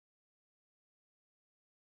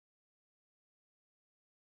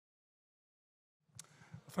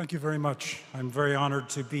Thank you very much. I'm very honored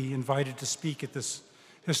to be invited to speak at this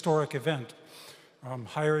historic event.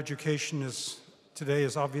 Higher education today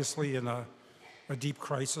is obviously in a deep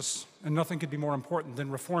crisis, and nothing could be more important than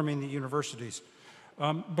reforming the universities,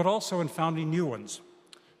 but also in founding new ones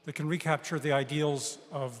that can recapture the ideals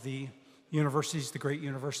of the universities, the great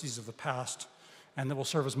universities of the past, and that will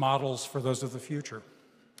serve as models for those of the future.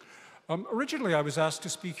 Originally, I was asked to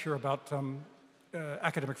speak here about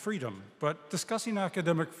academic freedom, but discussing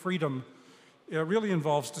academic freedom really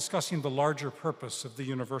involves discussing the larger purpose of the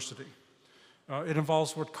university. It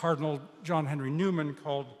involves what Cardinal John Henry Newman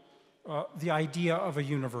called the idea of a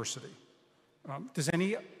university. Does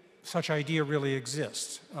any such idea really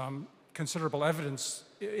exist? Considerable evidence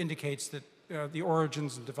indicates that the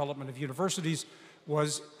origins and development of universities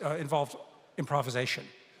involved improvisation,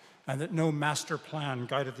 and that no master plan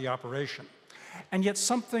guided the operation. And yet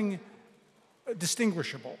something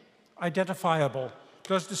distinguishable, identifiable,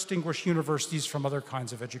 does distinguish universities from other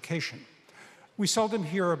kinds of education. We seldom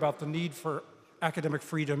hear about the need for academic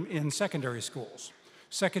freedom in secondary schools.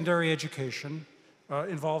 Secondary education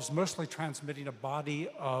involves mostly transmitting a body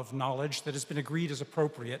of knowledge that has been agreed as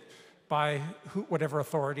appropriate by whatever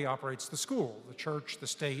authority operates the school, the church, the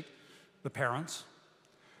state, the parents.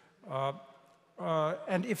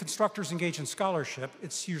 And if instructors engage in scholarship,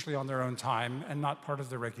 it's usually on their own time and not part of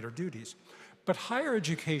their regular duties. But higher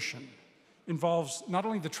education involves not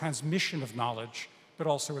only the transmission of knowledge, but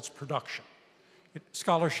also its production,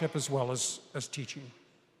 scholarship as well as teaching.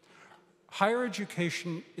 Higher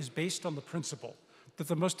education is based on the principle that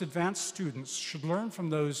the most advanced students should learn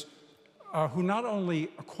from those who not only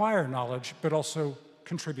acquire knowledge, but also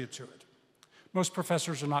contribute to it. Most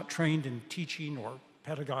professors are not trained in teaching or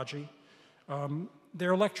pedagogy.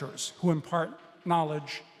 They're lecturers who impart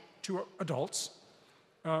knowledge to adults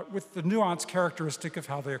with the nuanced characteristic of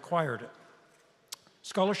how they acquired it.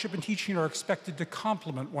 Scholarship and teaching are expected to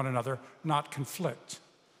complement one another, not conflict.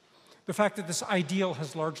 The fact that this ideal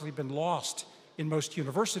has largely been lost in most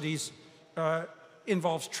universities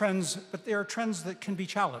involves trends, but there are trends that can be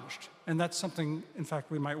challenged, and that's something, in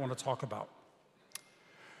fact, we might want to talk about.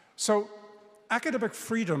 So academic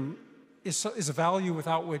freedom is a value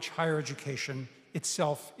without which higher education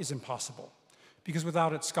itself is impossible, because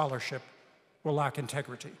without it, scholarship will lack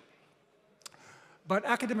integrity. But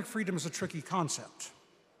academic freedom is a tricky concept.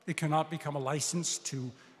 It cannot become a license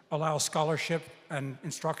to allow scholarship and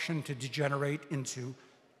instruction to degenerate into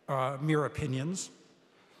mere opinions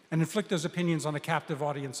and inflict those opinions on a captive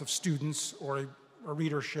audience of students or a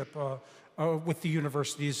readership with the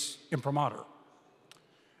university's imprimatur.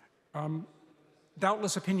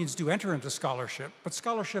 Doubtless opinions do enter into scholarship, but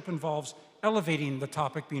scholarship involves elevating the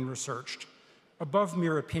topic being researched above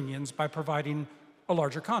mere opinions by providing a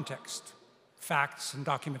larger context, facts and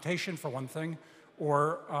documentation for one thing,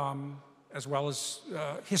 or as well as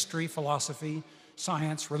history, philosophy,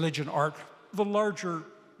 science, religion, art, the larger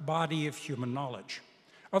body of human knowledge.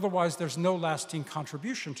 Otherwise, there's no lasting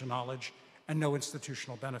contribution to knowledge and no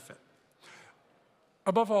institutional benefit.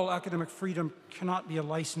 Above all, academic freedom cannot be a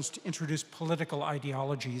license to introduce political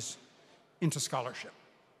ideologies into scholarship.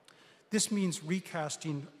 This means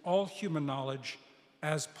recasting all human knowledge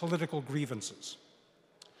as political grievances.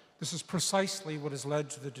 This is precisely what has led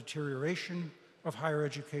to the deterioration of higher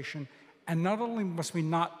education, and not only must we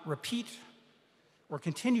not repeat or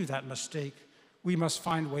continue that mistake, we must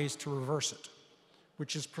find ways to reverse it,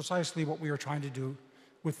 which is precisely what we are trying to do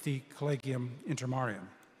with the Collegium Intermarium.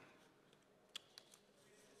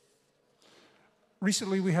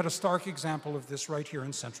 Recently, we had a stark example of this right here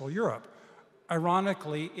in Central Europe.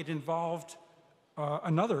 Ironically, it involved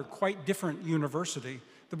another quite different university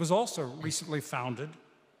that was also recently founded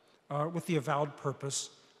with the avowed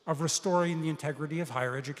purpose of restoring the integrity of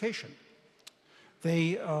higher education.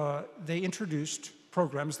 They introduced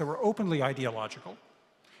programs that were openly ideological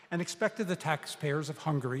and expected the taxpayers of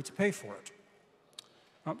Hungary to pay for it.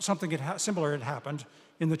 Something similar had happened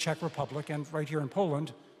in the Czech Republic and right here in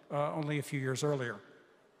Poland only a few years earlier.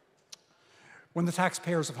 When the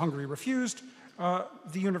taxpayers of Hungary refused,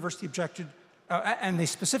 the university objected, and they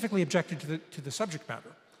specifically objected to the subject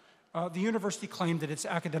matter. The university claimed that its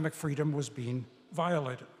academic freedom was being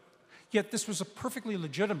violated. Yet this was a perfectly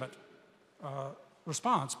legitimate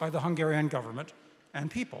response by the Hungarian government and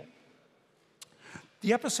people.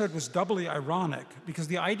 The episode was doubly ironic because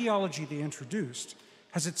the ideology they introduced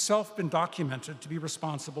has itself been documented to be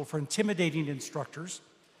responsible for intimidating instructors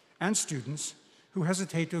and students who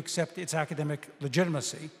hesitate to accept its academic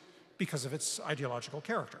legitimacy because of its ideological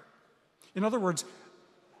character. In other words,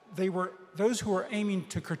 those who were aiming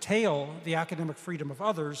to curtail the academic freedom of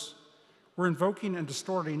others were invoking and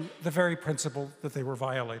distorting the very principle that they were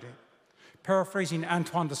violating. Paraphrasing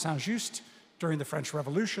Antoine de Saint-Just during the French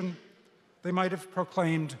Revolution, they might have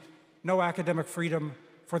proclaimed, "No academic freedom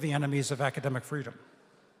for the enemies of academic freedom."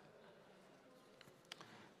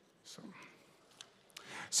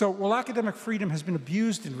 So while academic freedom has been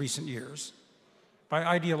abused in recent years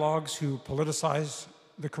by ideologues who politicize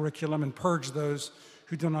the curriculum and purge those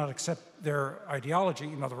who do not accept their ideology,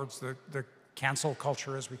 in other words, the cancel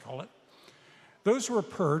culture as we call it, those who are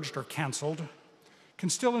purged or canceled can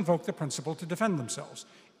still invoke the principle to defend themselves.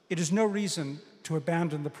 It is no reason to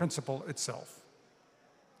abandon the principle itself.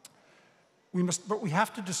 But we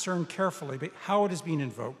have to discern carefully how it is being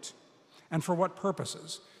invoked and for what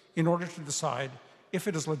purposes in order to decide if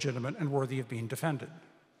it is legitimate and worthy of being defended.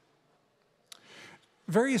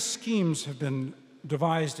 Various schemes have been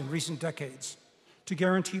devised in recent decades to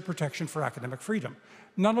guarantee protection for academic freedom.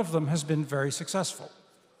 None of them has been very successful.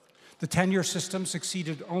 The tenure system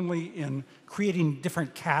succeeded only in creating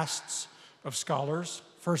different castes of scholars.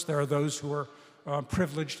 First, there are those who are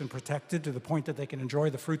privileged and protected to the point that they can enjoy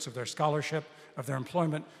the fruits of their scholarship, of their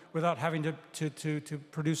employment, without having to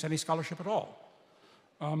produce any scholarship at all.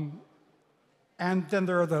 And then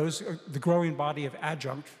there are those, the growing body of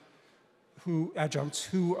adjuncts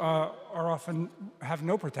who are often have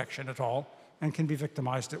no protection at all and can be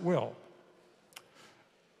victimized at will.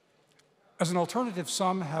 As an alternative,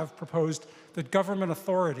 some have proposed that government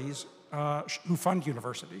authorities who fund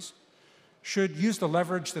universities should use the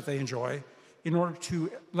leverage that they enjoy in order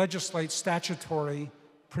to legislate statutory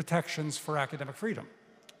protections for academic freedom.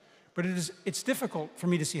 But it's difficult for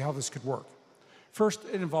me to see how this could work. First,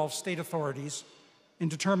 it involves state authorities in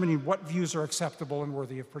determining what views are acceptable and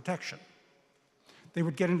worthy of protection. We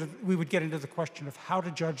would get into the question of how to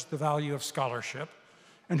judge the value of scholarship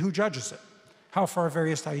and who judges it, how far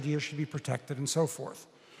various ideas should be protected, and so forth.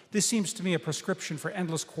 This seems to me a prescription for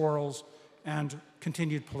endless quarrels and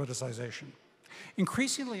continued politicization.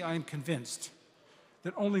 Increasingly, I am convinced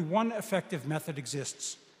that only one effective method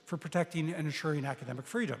exists for protecting and ensuring academic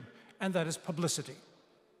freedom, and that is publicity.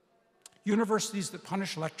 Universities that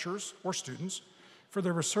punish lecturers or students for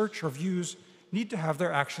their research or views need to have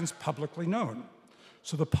their actions publicly known,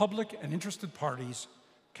 so the public and interested parties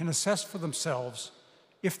can assess for themselves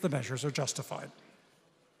if the measures are justified.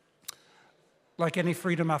 Like any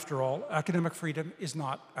freedom, after all, academic freedom is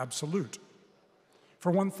not absolute.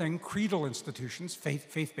 For one thing, creedal institutions,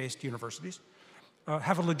 faith-based universities,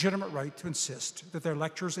 have a legitimate right to insist that their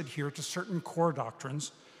lecturers adhere to certain core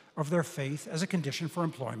doctrines of their faith as a condition for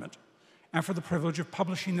employment and for the privilege of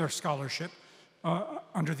publishing their scholarship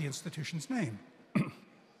under the institution's name.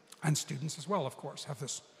 And students as well, of course, have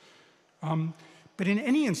this. But in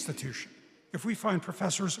any institution, if we find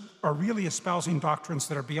professors are really espousing doctrines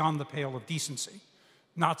that are beyond the pale of decency,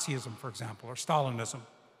 Nazism, for example, or Stalinism,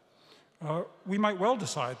 we might well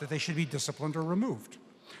decide that they should be disciplined or removed.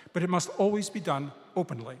 But it must always be done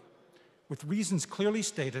openly, with reasons clearly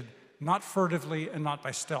stated, not furtively and not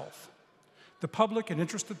by stealth. The public and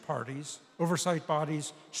interested parties, oversight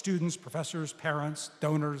bodies, students, professors, parents,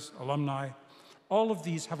 donors, alumni, all of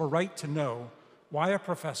these have a right to know why a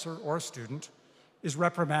professor or a student is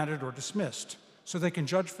reprimanded or dismissed, so they can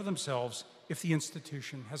judge for themselves if the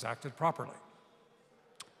institution has acted properly.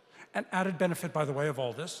 An added benefit, by the way, of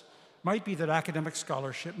all this might be that academic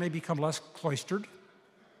scholarship may become less cloistered,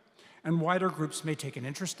 and wider groups may take an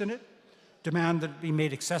interest in it, demand that it be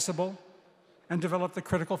made accessible, and develop the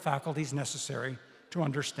critical faculties necessary to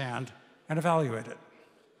understand and evaluate it.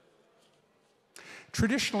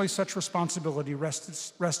 Traditionally, such responsibility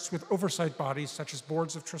rests with oversight bodies such as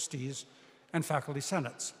boards of trustees and faculty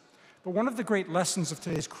senates. But one of the great lessons of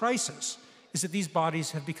today's crisis is that these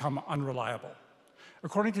bodies have become unreliable.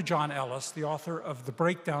 According to John Ellis, the author of The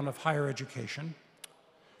Breakdown of Higher Education,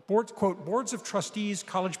 quote, boards of trustees,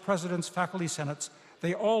 college presidents, faculty senates,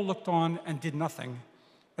 they all looked on and did nothing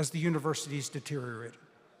as the universities deteriorated.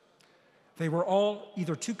 They were all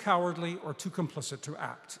either too cowardly or too complicit to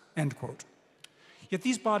act, end quote. Yet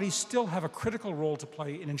these bodies still have a critical role to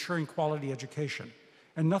play in ensuring quality education,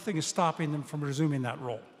 and nothing is stopping them from resuming that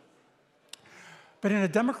role. But in a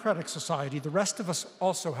democratic society, the rest of us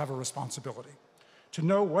also have a responsibility to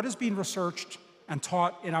know what is being researched and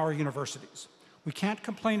taught in our universities. We can't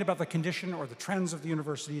complain about the condition or the trends of the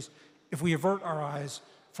universities if we avert our eyes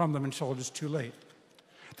from them until it is too late.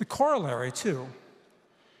 The corollary, too,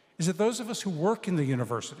 is that those of us who work in the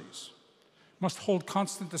universities must hold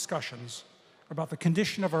constant discussions about the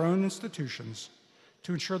condition of our own institutions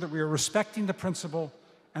to ensure that we are respecting the principle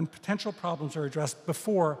and potential problems are addressed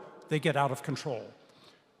before they get out of control.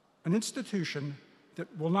 An institution that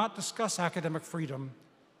will not discuss academic freedom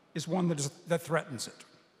is one that threatens it.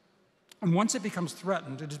 And once it becomes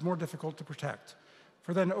threatened, it is more difficult to protect,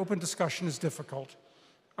 for then open discussion is difficult,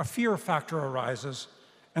 a fear factor arises,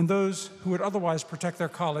 and those who would otherwise protect their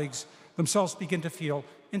colleagues themselves begin to feel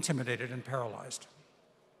intimidated and paralyzed.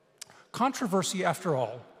 Controversy, after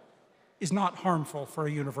all, is not harmful for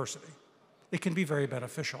a university. It can be very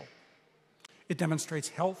beneficial. It demonstrates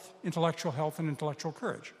health, and intellectual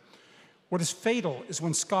courage. What is fatal is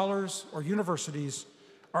when scholars or universities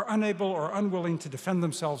are unable or unwilling to defend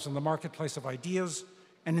themselves in the marketplace of ideas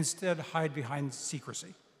and instead hide behind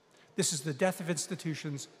secrecy. This is the death of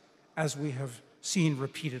institutions, as we have seen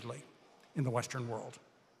repeatedly in the Western world.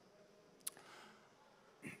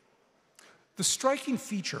 The striking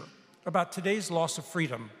feature about today's loss of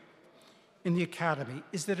freedom in the academy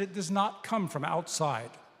is that it does not come from outside.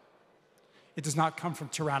 It does not come from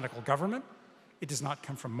tyrannical government. It does not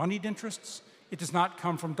come from moneyed interests. It does not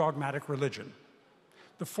come from dogmatic religion.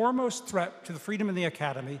 The foremost threat to the freedom in the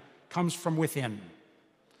academy comes from within,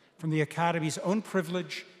 from the academy's own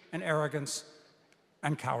privilege and arrogance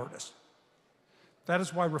and cowardice. That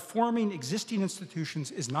is why reforming existing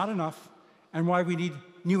institutions is not enough, and why we need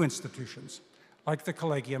new institutions, like the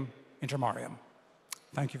Collegium Intermarium.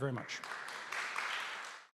 Thank you very much.